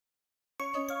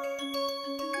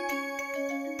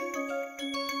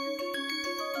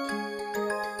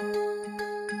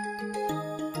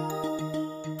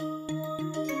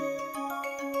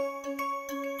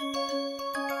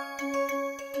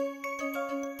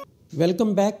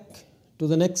Welcome back to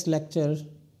the next lecture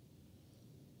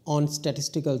on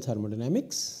statistical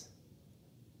thermodynamics.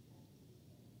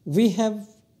 We have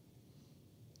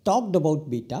talked about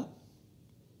beta.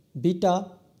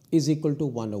 Beta is equal to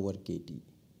 1 over kT,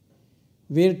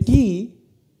 where T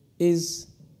is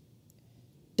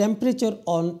temperature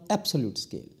on absolute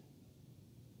scale.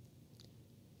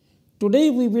 Today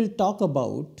we will talk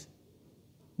about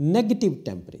negative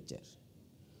temperature.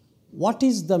 What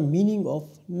is the meaning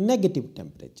of negative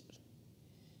temperature?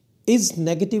 Is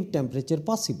negative temperature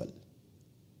possible?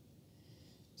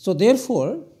 So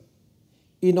therefore,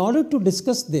 in order to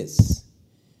discuss this,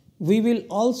 we will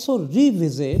also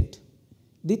revisit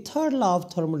the third law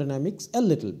of thermodynamics a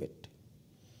little bit.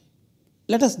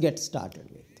 Let us get started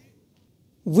with.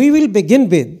 We will begin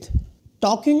with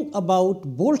talking about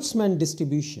Boltzmann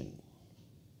distribution.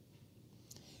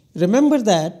 Remember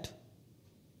that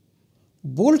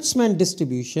Boltzmann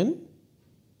distribution,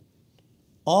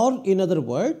 or in other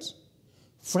words,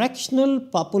 fractional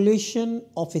population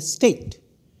of a state,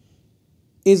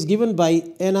 is given by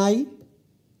Ni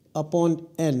upon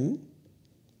N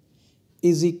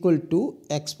is equal to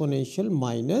exponential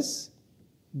minus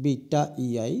beta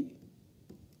Ei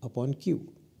upon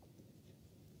Q.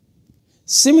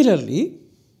 Similarly,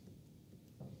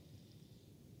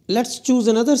 let's choose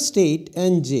another state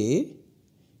Nj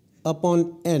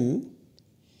upon N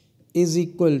is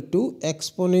equal to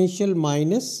exponential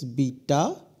minus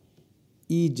beta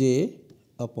Ej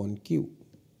upon Q.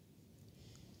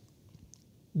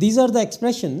 These are the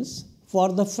expressions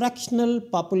for the fractional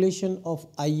population of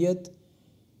ith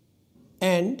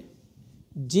and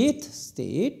jth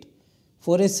state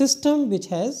for a system which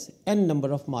has n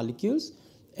number of molecules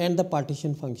and the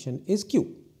partition function is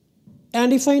Q.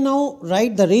 And if I now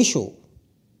write the ratio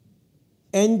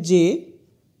Nj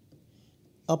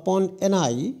upon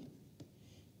Ni,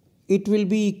 it will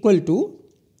be equal to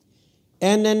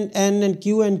N and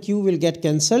Q will get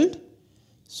cancelled.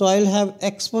 So I will have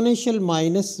exponential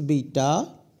minus beta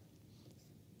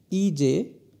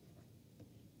Ej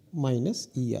minus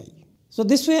Ei. So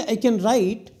this way I can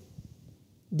write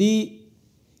the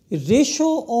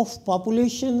ratio of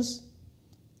populations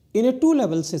in a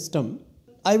two-level system.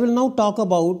 I will now talk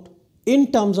about in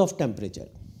terms of temperature.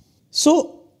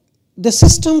 So the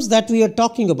systems that we are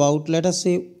talking about, let us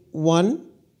say 1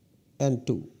 and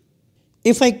 2.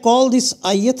 If I call this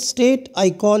ith state, I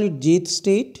call it jth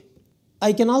state.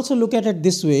 I can also look at it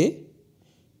this way,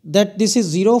 that this is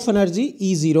 0 of energy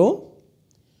E0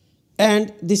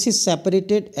 and this is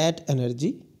separated at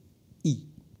energy E.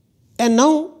 And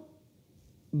now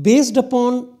based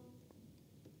upon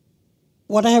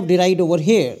what I have derived over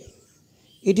here,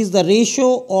 it is the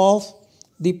ratio of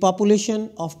the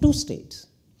population of two states.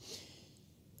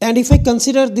 And if I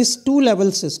consider this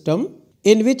two-level system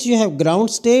in which you have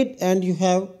ground state and you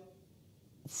have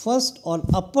first or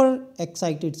upper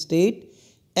excited state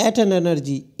at an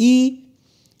energy E,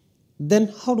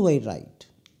 then how do I write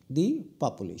the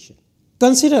population?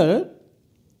 Consider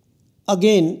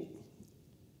again,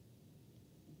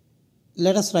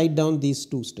 let us write down these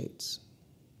two states.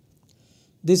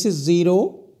 This is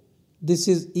 0, this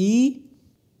is E,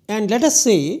 and let us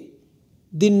say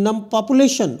the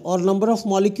population or number of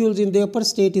molecules in the upper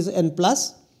state is N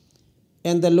plus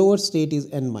and the lower state is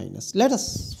N minus. Let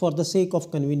us, for the sake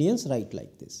of convenience, write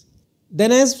like this.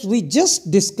 Then as we just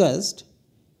discussed,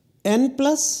 N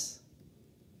plus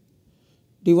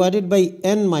divided by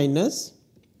N minus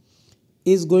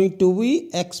is going to be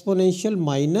exponential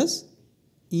minus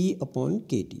E upon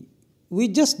kT. We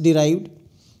just derived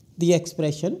the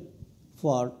expression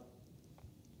for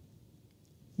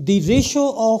the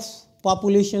ratio of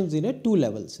populations in a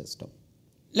two-level system.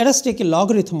 Let us take a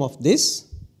logarithm of this.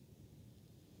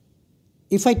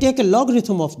 If I take a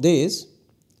logarithm of this,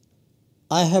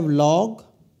 I have log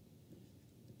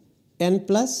N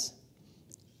plus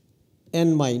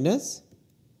N minus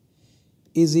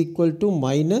is equal to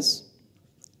minus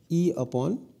E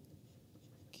upon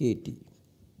kT.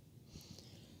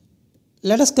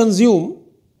 Let us consume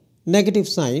negative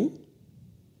sign.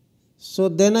 So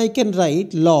then I can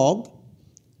write log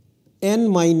N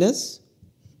minus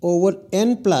over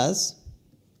N plus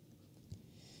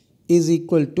is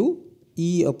equal to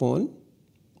E upon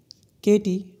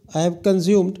kT. I have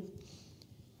consumed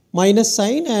minus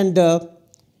sign and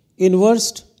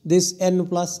inversed this N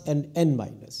plus and N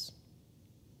minus.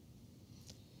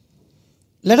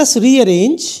 Let us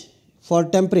rearrange for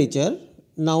temperature.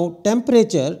 Now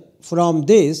temperature from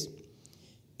this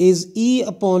is E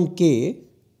upon K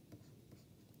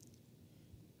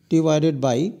divided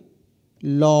by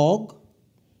log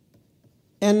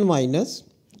N minus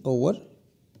over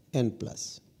N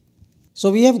plus.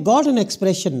 So we have got an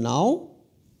expression now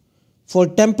for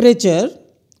temperature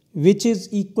which is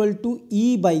equal to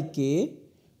E by K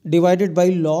divided by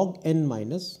log n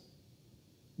minus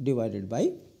divided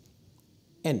by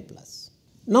n plus.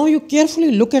 Now you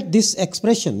carefully look at this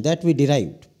expression that we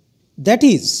derived. That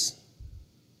is,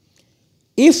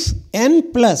 if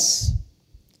n plus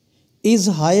is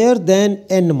higher than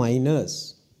n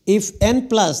minus, if n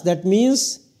plus, that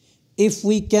means if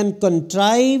we can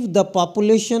contrive the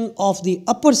population of the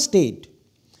upper state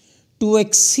to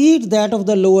exceed that of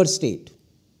the lower state,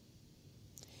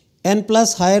 n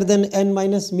plus higher than n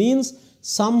minus means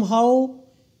somehow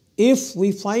if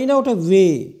we find out a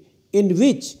way in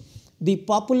which the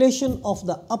population of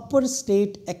the upper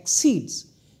state exceeds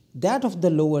that of the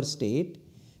lower state,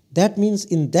 that means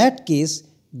in that case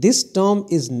this term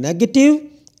is negative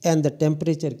and the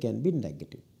temperature can be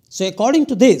negative. So according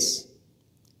to this,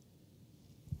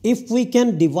 if we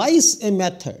can devise a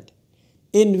method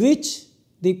in which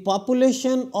the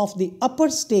population of the upper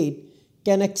state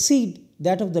can exceed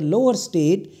that of the lower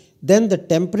state, then the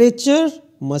temperature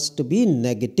must be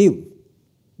negative.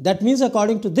 That means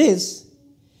according to this,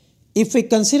 if we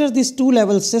consider this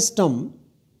two-level system,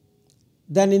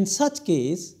 then in such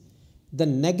case the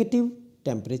negative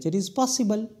temperature is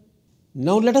possible.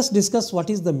 Now let us discuss what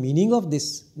is the meaning of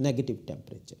this negative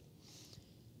temperature.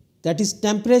 That is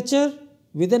temperature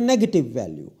with a negative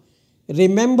value.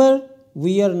 Remember,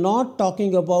 we are not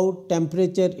talking about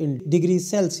temperature in degrees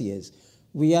Celsius.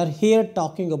 We are here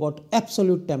talking about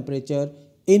absolute temperature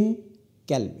in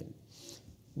Kelvin.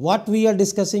 What we are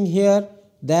discussing here,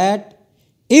 that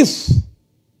if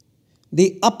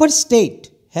the upper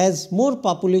state has more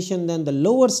population than the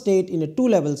lower state in a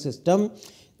two-level system,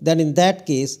 then in that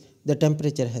case the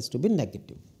temperature has to be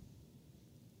negative.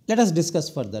 Let us discuss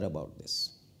further about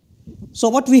this. So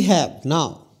what we have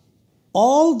now,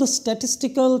 all the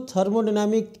statistical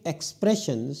thermodynamic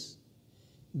expressions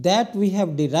that we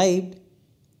have derived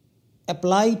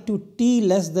apply to t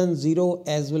less than 0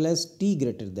 as well as t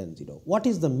greater than 0. What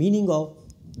is the meaning of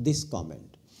this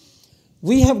comment?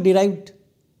 We have derived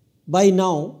by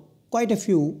now quite a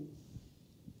few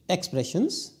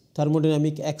expressions,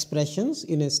 thermodynamic expressions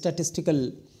in a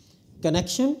statistical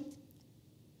connection.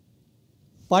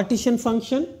 Partition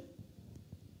function,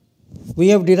 we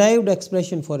have derived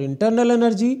expression for internal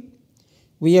energy,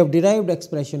 we have derived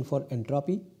expression for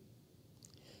entropy,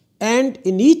 and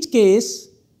in each case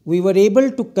we were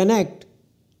able to connect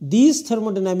these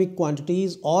thermodynamic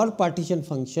quantities or partition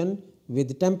function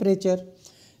with temperature,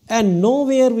 and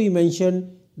nowhere we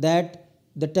mentioned that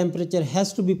the temperature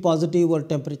has to be positive or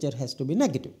temperature has to be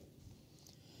negative.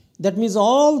 That means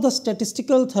all the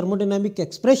statistical thermodynamic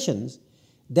expressions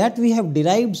that we have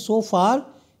derived so far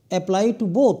apply to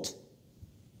both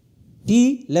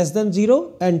t less than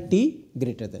 0 and t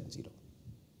greater than 0.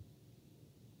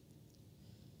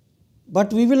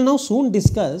 But we will now soon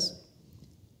discuss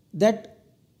that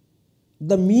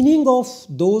the meaning of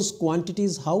those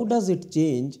quantities, how does it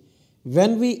change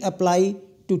when we apply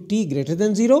to t greater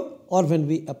than 0 or when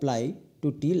we apply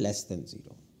to t less than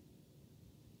 0.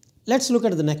 Let us look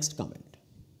at the next comment.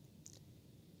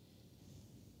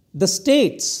 The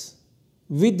states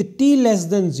with t less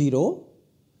than 0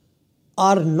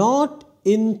 are not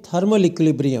in thermal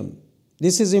equilibrium.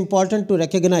 This is important to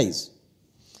recognize.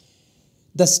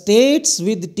 The states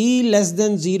with t less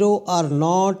than 0 are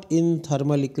not in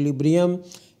thermal equilibrium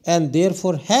and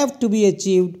therefore have to be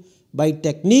achieved by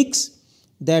techniques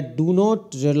that do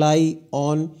not rely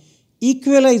on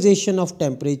equalization of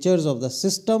temperatures of the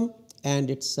system and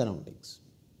its surroundings.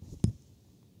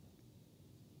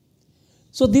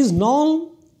 So these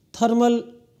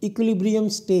non-thermal equilibrium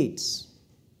states,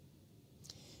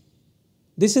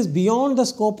 this is beyond the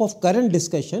scope of current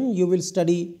discussion, you will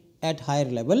study at higher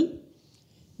level,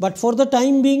 but for the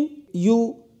time being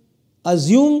you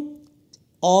assume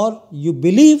or you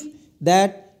believe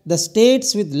that the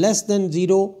states with less than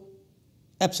 0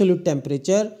 absolute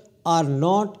temperature are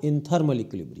not in thermal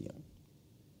equilibrium,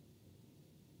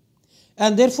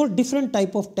 and therefore different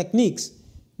type of techniques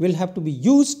will have to be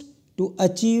used to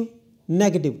achieve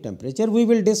negative temperature. We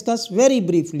will discuss very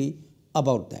briefly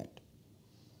about that.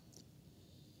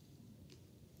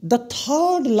 The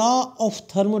third law of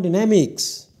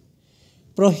thermodynamics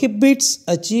prohibits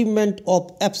achievement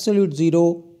of absolute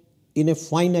zero in a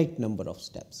finite number of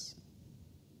steps.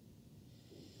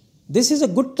 This is a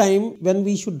good time when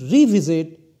we should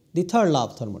revisit the third law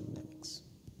of thermodynamics.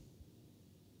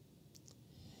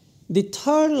 The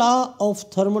third law of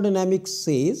thermodynamics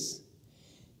says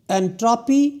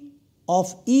entropy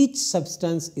of each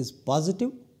substance is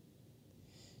positive,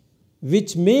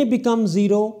 which may become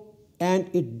 0,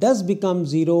 and it does become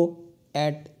 0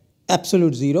 at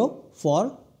absolute zero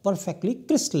for perfectly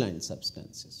crystalline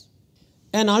substances.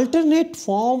 An alternate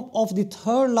form of the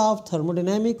third law of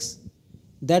thermodynamics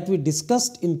that we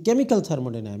discussed in chemical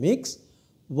thermodynamics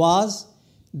was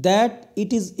that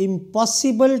it is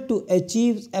impossible to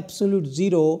achieve absolute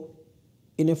zero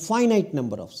in a finite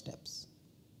number of steps.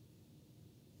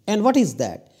 And what is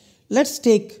that? Let's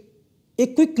take a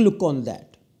quick look on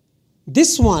that.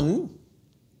 This one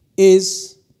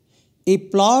is a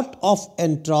plot of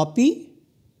entropy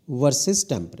versus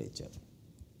temperature.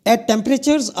 At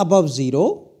temperatures above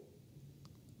zero,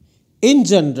 in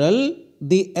general,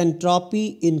 the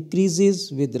entropy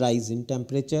increases with rise in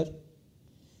temperature.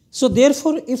 So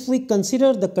therefore, if we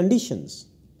consider the conditions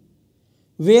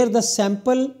where the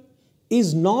sample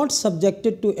is not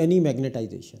subjected to any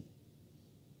magnetization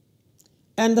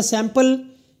and the sample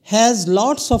has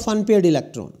lots of unpaired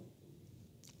electrons,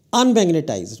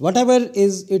 unmagnetized, whatever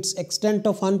is its extent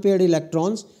of unpaired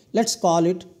electrons, let's call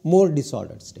it more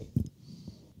disordered state.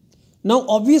 Now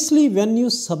obviously when you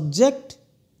subject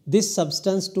this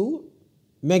substance to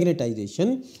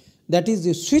magnetization, that is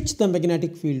you switch the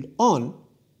magnetic field on,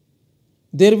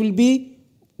 there will be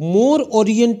more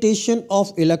orientation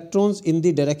of electrons in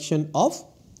the direction of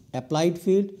applied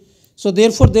field. So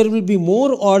therefore there will be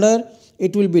more order,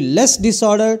 it will be less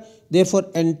disordered, therefore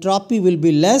entropy will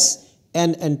be less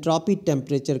and entropy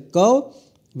temperature curve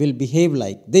will behave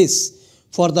like this.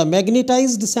 For the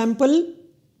magnetized sample,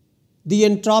 the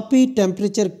entropy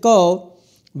temperature curve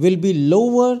will be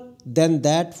lower than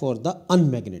that for the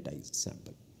unmagnetized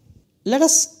sample. Let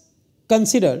us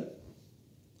consider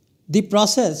the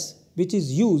process which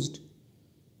is used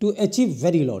to achieve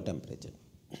very low temperature.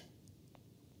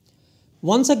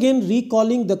 Once again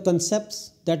recalling the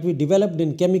concepts that we developed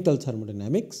in chemical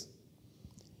thermodynamics,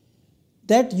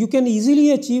 that you can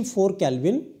easily achieve 4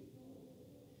 Kelvin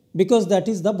because that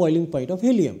is the boiling point of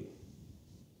helium.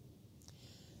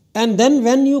 And then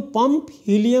when you pump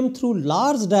helium through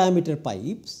large diameter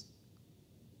pipes,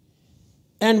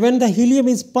 and when the helium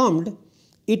is pumped,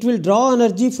 it will draw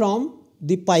energy from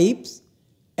the pipes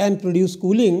and produce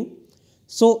cooling.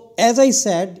 So as I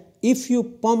said, if you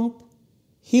pump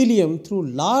helium through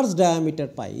large diameter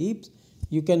pipes,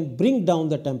 you can bring down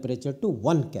the temperature to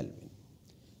 1 Kelvin.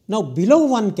 Now below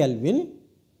 1 Kelvin,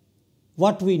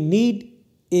 what we need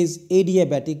is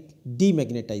adiabatic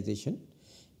demagnetization.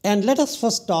 And let us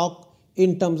first talk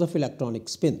in terms of electronic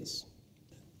spins.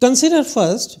 Consider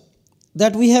first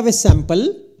that we have a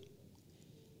sample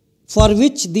for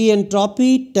which the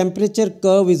entropy temperature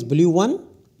curve is blue one,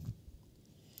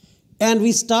 and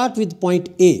we start with point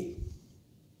A.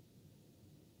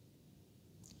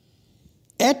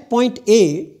 At point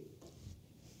A,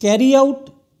 carry out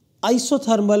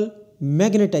isothermal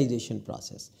magnetization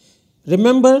process.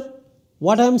 Remember,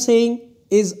 what I am saying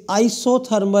is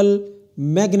isothermal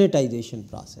magnetization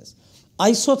process.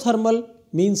 Isothermal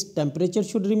means temperature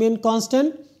should remain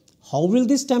constant. How will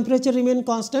this temperature remain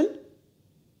constant?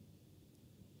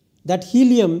 That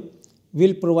helium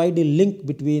will provide a link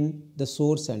between the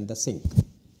source and the sink.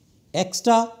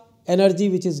 Extra energy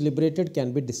which is liberated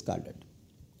can be discarded,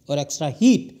 or extra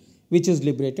heat which is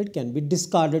liberated can be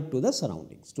discarded to the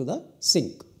surroundings, to the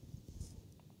sink.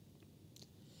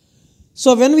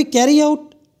 So when we carry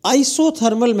out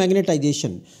isothermal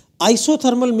magnetization,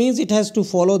 isothermal means it has to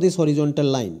follow this horizontal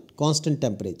line, constant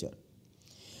temperature.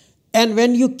 And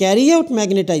when you carry out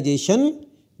magnetization,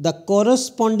 the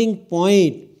corresponding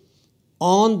point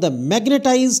on the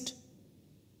magnetized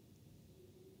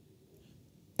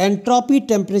entropy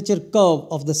temperature curve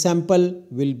of the sample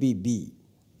will be B.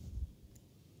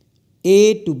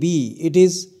 A to B, it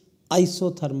is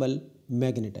isothermal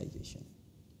magnetization.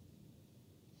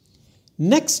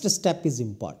 Next step is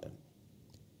important.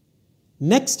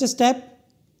 Next step,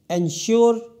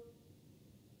 ensure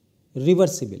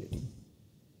reversibility.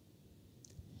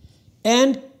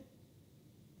 And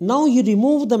now you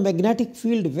remove the magnetic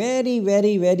field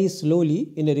very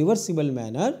slowly in a reversible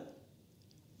manner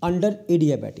under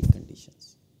adiabatic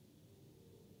conditions.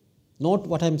 Note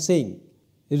what I am saying.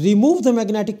 Remove the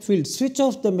magnetic field, switch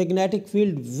off the magnetic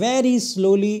field very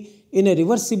slowly in a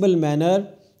reversible manner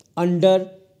under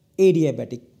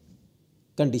adiabatic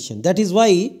condition. That is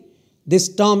why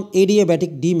this term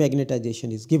adiabatic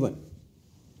demagnetization is given.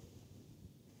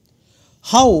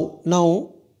 How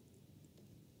now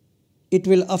it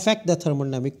will affect the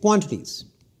thermodynamic quantities?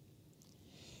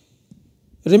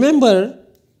 Remember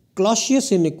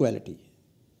Clausius inequality.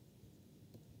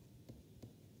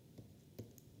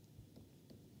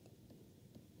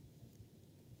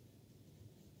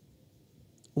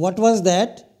 What was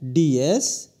that?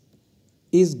 ds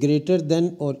is greater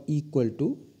than or equal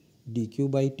to dq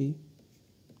by t.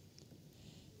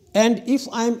 And if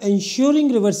I am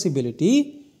ensuring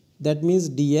reversibility, that means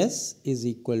ds is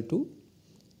equal to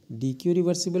dq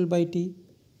reversible by t.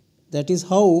 That is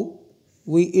how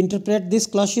we interpret this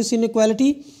Clausius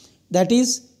inequality, that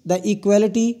is, the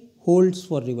equality holds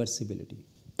for reversibility.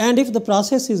 And if the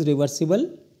process is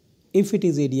reversible, if it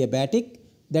is adiabatic,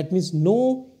 that means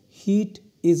no heat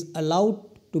is allowed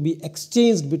to be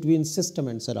exchanged between system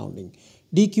and surrounding.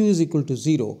 dq is equal to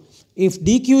 0. If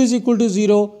dq is equal to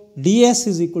 0, ds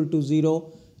is equal to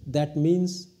 0, that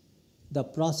means the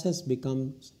process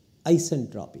becomes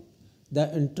isentropic.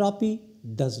 The entropy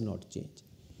does not change.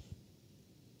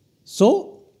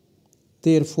 So,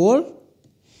 therefore,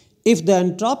 if the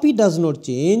entropy does not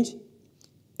change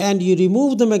and you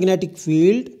remove the magnetic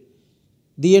field,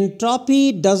 the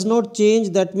entropy does not change,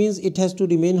 that means it has to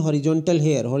remain horizontal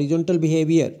here, horizontal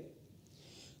behavior.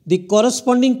 The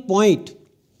corresponding point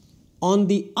on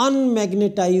the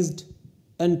unmagnetized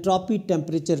entropy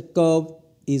temperature curve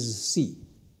is C.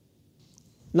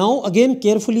 Now again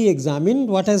carefully examine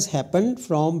what has happened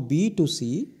from B to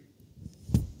C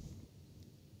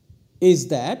is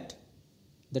that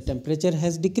the temperature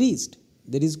has decreased.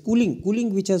 There is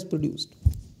cooling which has produced.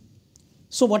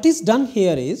 So what is done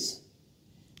here is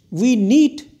we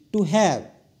need to have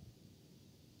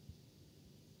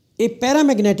a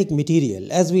paramagnetic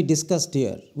material, as we discussed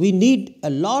here. We need a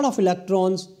lot of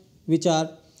electrons which are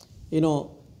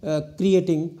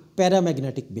creating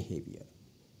paramagnetic behavior.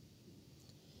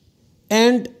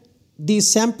 And the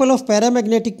sample of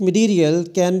paramagnetic material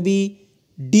can be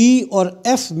D or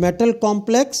F metal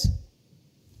complex.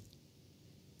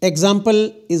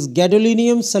 Example is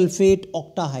gadolinium sulfate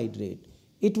octahydrate.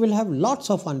 It will have lots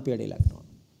of unpaired electrons.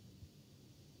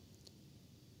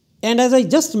 And as I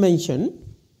just mentioned,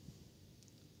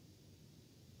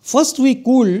 first we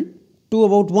cool to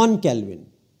about 1 Kelvin.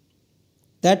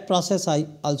 That process I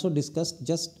also discussed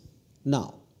just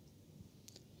now.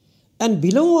 And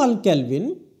below 1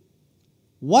 Kelvin,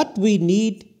 what we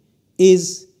need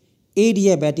is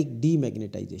adiabatic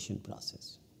demagnetization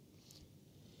process.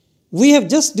 We have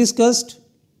just discussed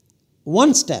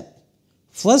one step.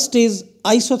 First is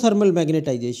isothermal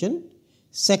magnetization.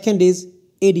 Second is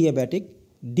adiabatic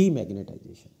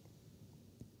demagnetization.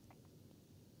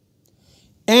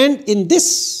 And in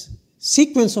this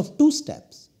sequence of 2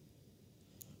 steps,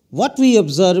 what we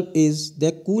observe is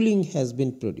that cooling has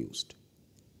been produced.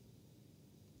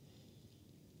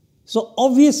 So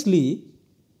obviously,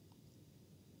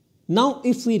 now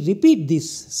if we repeat these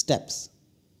steps,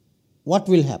 what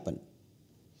will happen?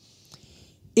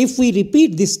 If we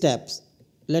repeat these steps,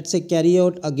 let's say carry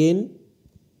out again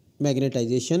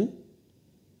magnetization,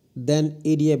 then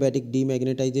adiabatic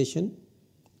demagnetization,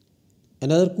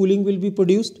 another cooling will be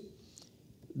produced,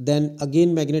 then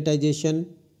again magnetization,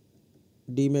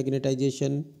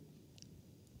 demagnetization,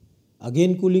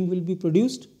 again cooling will be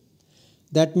produced.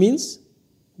 That means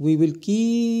we will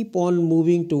keep on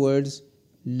moving towards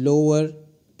lower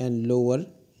and lower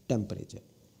temperature.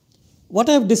 What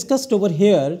I have discussed over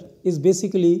here is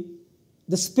basically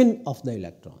the spin of the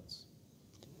electrons.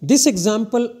 This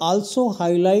example also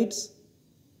highlights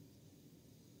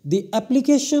the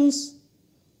applications,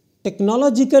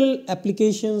 technological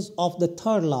applications of the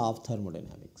third law of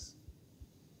thermodynamics.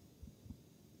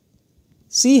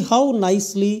 See how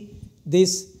nicely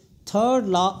this third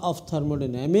law of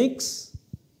thermodynamics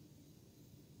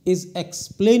is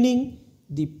explaining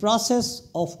the process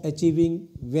of achieving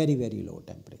very, very low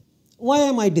temperature. Why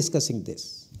am I discussing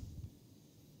this?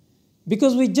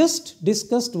 Because we just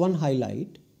discussed one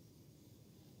highlight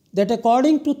that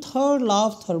according to third law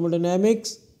of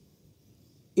thermodynamics,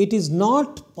 it is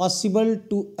not possible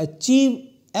to achieve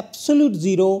absolute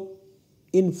zero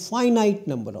in finite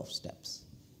number of steps.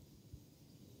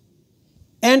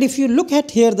 And if you look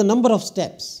at here the number of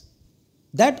steps,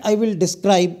 that I will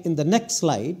describe in the next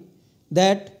slide,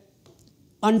 that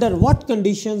under what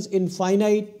conditions in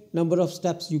finite number of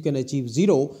steps you can achieve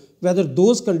zero, whether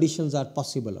those conditions are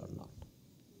possible or not.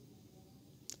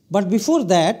 But before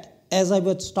that, as I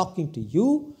was talking to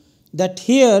you, that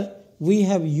here we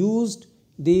have used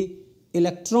the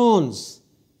electrons,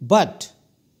 but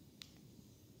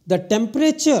the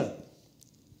temperature,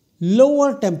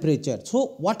 lower temperature.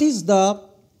 So what is the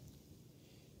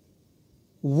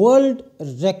world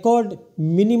record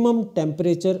minimum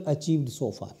temperature achieved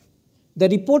so far? The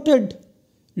reported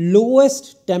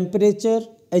lowest temperature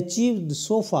achieved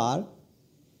so far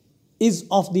is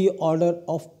of the order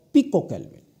of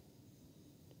picokelvin,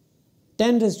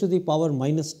 10 raised to the power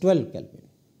minus 12 Kelvin.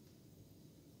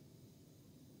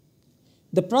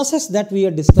 The process that we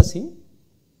are discussing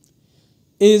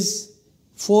is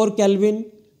 4 Kelvin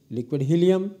liquid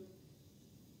helium,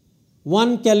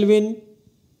 1 Kelvin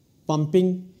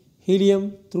pumping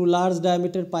helium through large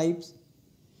diameter pipes.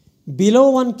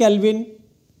 Below 1 Kelvin,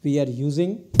 we are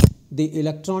using the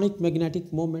electronic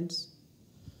magnetic moments.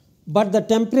 But the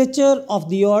temperature of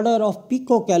the order of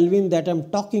picokelvin that I am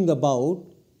talking about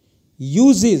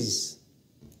uses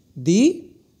the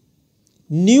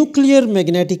nuclear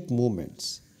magnetic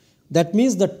moments. That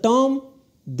means the term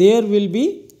there will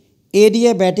be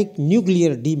adiabatic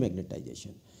nuclear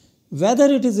demagnetization. Whether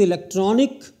it is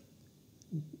electronic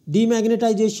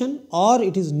demagnetization or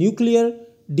it is nuclear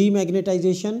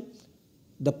demagnetization,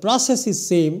 the process is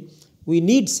same. We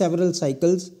need several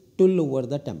cycles to lower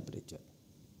the temperature.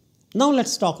 Now let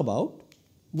us talk about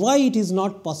why it is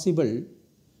not possible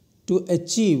to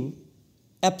achieve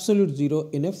absolute zero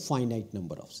in a finite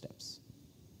number of steps.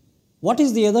 What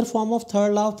is the other form of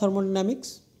third law of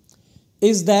thermodynamics?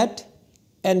 Is that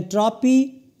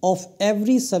entropy of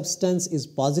every substance is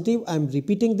positive. I am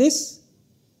repeating this,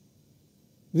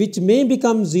 which may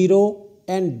become zero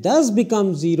and does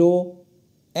become zero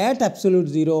at absolute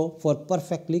zero for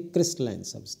perfectly crystalline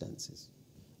substances.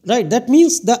 Right, that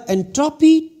means the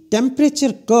entropy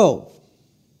temperature curve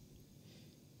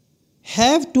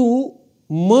have to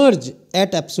merge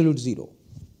at absolute zero.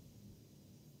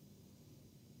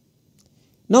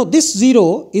 Now this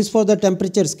 0 is for the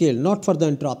temperature scale, not for the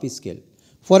entropy scale.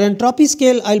 For entropy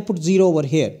scale, I will put 0 over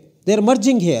here. They are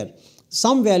merging here,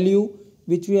 some value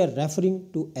which we are referring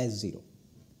to as 0.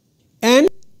 And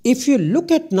if you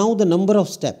look at now the number of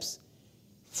steps,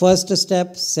 first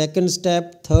step, second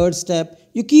step, third step,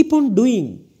 you keep on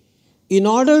doing. In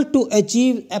order to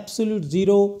achieve absolute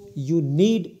zero, you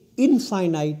need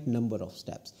infinite number of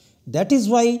steps. That is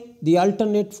why the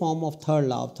alternate form of third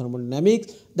law of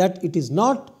thermodynamics, that it is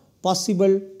not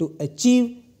possible to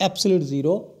achieve absolute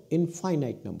zero in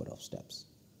finite number of steps.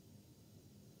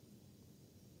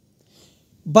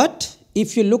 But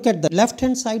if you look at the left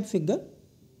hand side figure,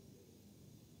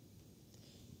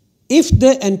 if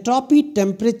the entropy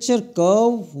temperature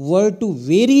curve were to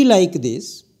vary like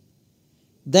this,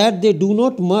 that they do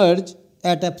not merge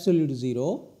at absolute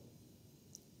zero,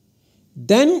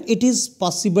 then it is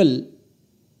possible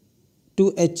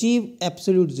to achieve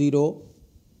absolute zero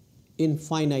in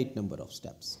finite number of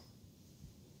steps.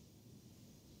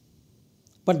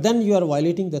 But then you are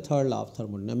violating the third law of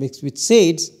thermodynamics, which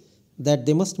says that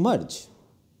they must merge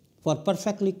for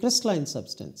perfectly crystalline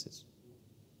substances.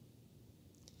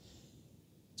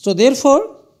 So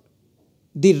therefore,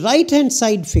 the right hand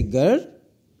side figure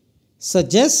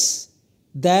suggests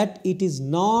that it is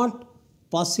not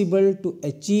possible to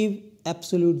achieve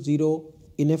absolute zero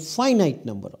in a finite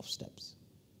number of steps.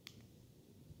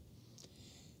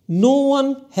 No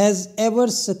one has ever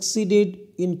succeeded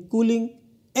in cooling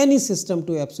any system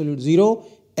to absolute zero,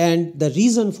 and the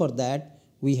reason for that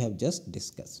we have just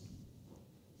discussed.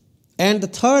 And the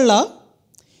third law,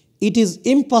 it is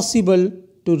impossible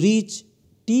to reach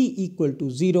T equal to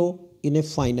 0 in a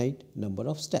finite number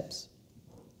of steps.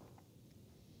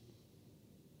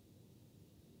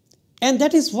 And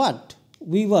that is what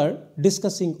we were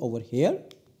discussing over here.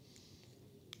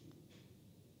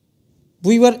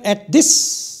 We were at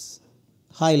this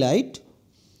highlight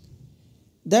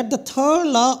that the third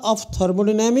law of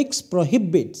thermodynamics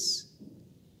prohibits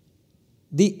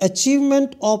the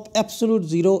achievement of absolute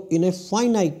zero in a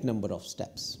finite number of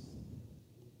steps.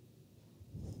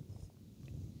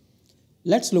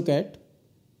 Let's look at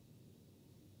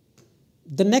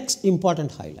the next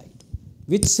important highlight,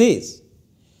 which says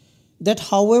that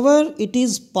however it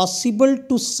is possible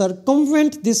to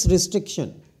circumvent this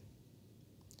restriction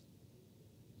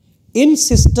in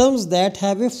systems that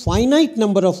have a finite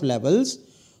number of levels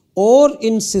or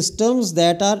in systems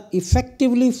that are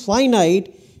effectively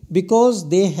finite because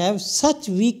they have such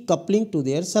weak coupling to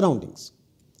their surroundings.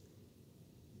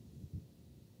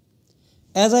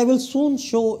 As I will soon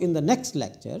show in the next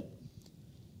lecture,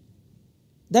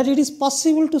 that it is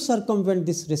possible to circumvent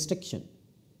this restriction.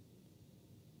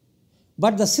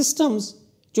 But the systems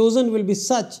chosen will be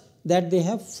such that they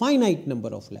have finite number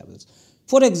of levels.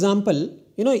 For example,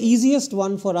 easiest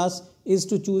one for us is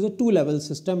to choose a 2-level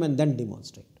system and then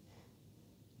demonstrate.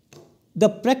 The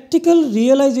practical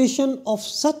realization of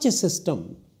such a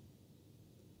system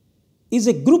is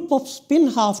a group of spin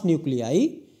half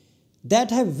nuclei that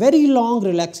have very long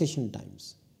relaxation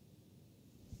times.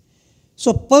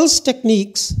 So pulse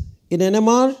techniques in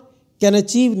NMR can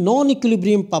achieve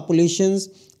non-equilibrium populations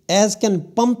as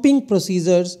can pumping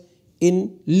procedures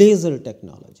in laser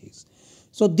technologies.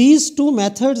 So these two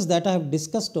methods that I have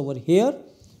discussed over here,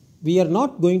 we are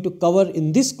not going to cover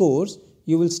in this course.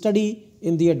 You will study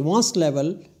in the advanced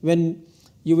level when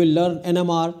you will learn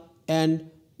NMR and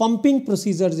pumping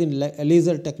procedures in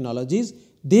laser technologies.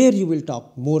 There you will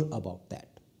talk more about that.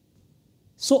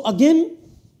 So again,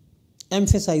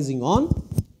 emphasizing on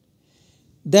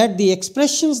that the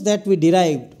expressions that we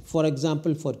derived, for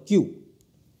example for Q,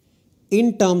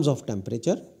 in terms of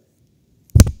temperature,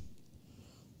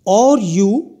 or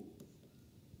U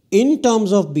in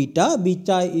terms of beta,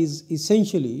 beta is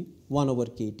essentially 1 over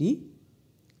kT,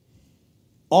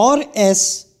 or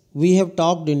S we have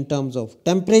talked in terms of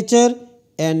temperature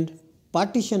and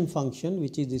partition function,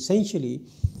 which is essentially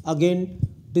again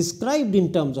described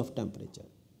in terms of temperature.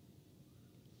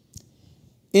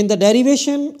 In the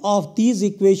derivation of these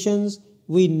equations,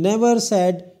 we never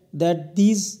said that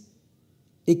these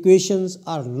equations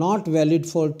are not valid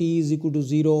for t is equal to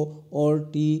 0 or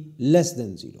t less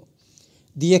than 0.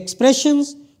 The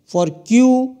expressions for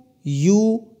Q,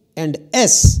 U and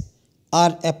S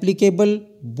are applicable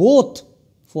both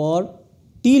for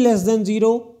t less than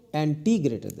 0 and t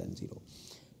greater than 0.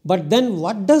 But then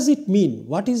what does it mean?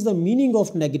 What is the meaning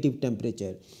of negative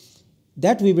temperature?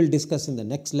 That we will discuss in the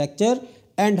next lecture,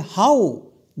 and how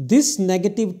this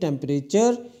negative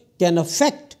temperature can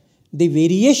affect the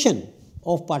variation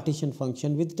of partition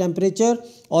function with temperature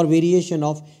or variation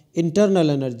of internal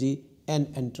energy and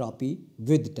entropy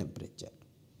with temperature.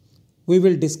 We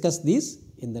will discuss this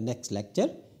in the next lecture.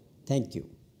 Thank you.